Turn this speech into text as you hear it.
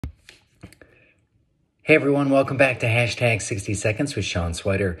Hey everyone, welcome back to Hashtag 60 Seconds with Sean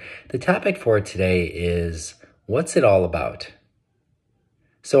Swider. The topic for today is, what's it all about?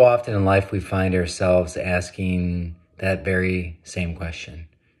 So often in life we find ourselves asking that very same question.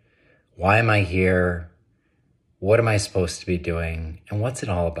 Why am I here? What am I supposed to be doing? And what's it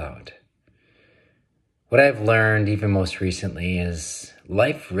all about? What I've learned even most recently is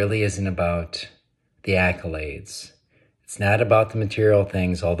life really isn't about the accolades. It's not about the material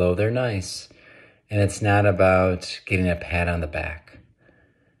things, although they're nice. And it's not about getting a pat on the back.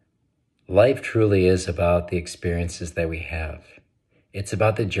 Life truly is about the experiences that we have. It's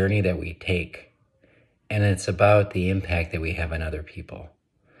about the journey that we take. And it's about the impact that we have on other people.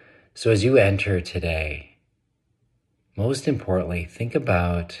 So as you enter today, most importantly, think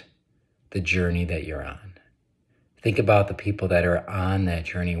about the journey that you're on. Think about the people that are on that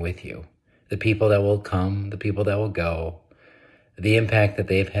journey with you. The people that will come, the people that will go, the impact that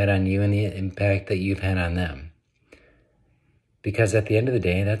they've had on you and the impact that you've had on them. Because at the end of the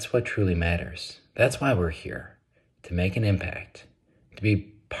day, that's what truly matters. That's why we're here, to make an impact, to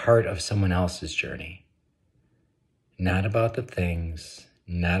be part of someone else's journey. Not about the things,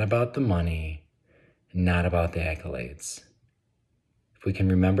 not about the money, not about the accolades. If we can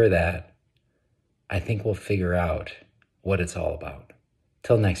remember that, I think we'll figure out what it's all about.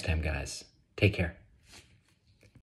 Till next time, guys, take care.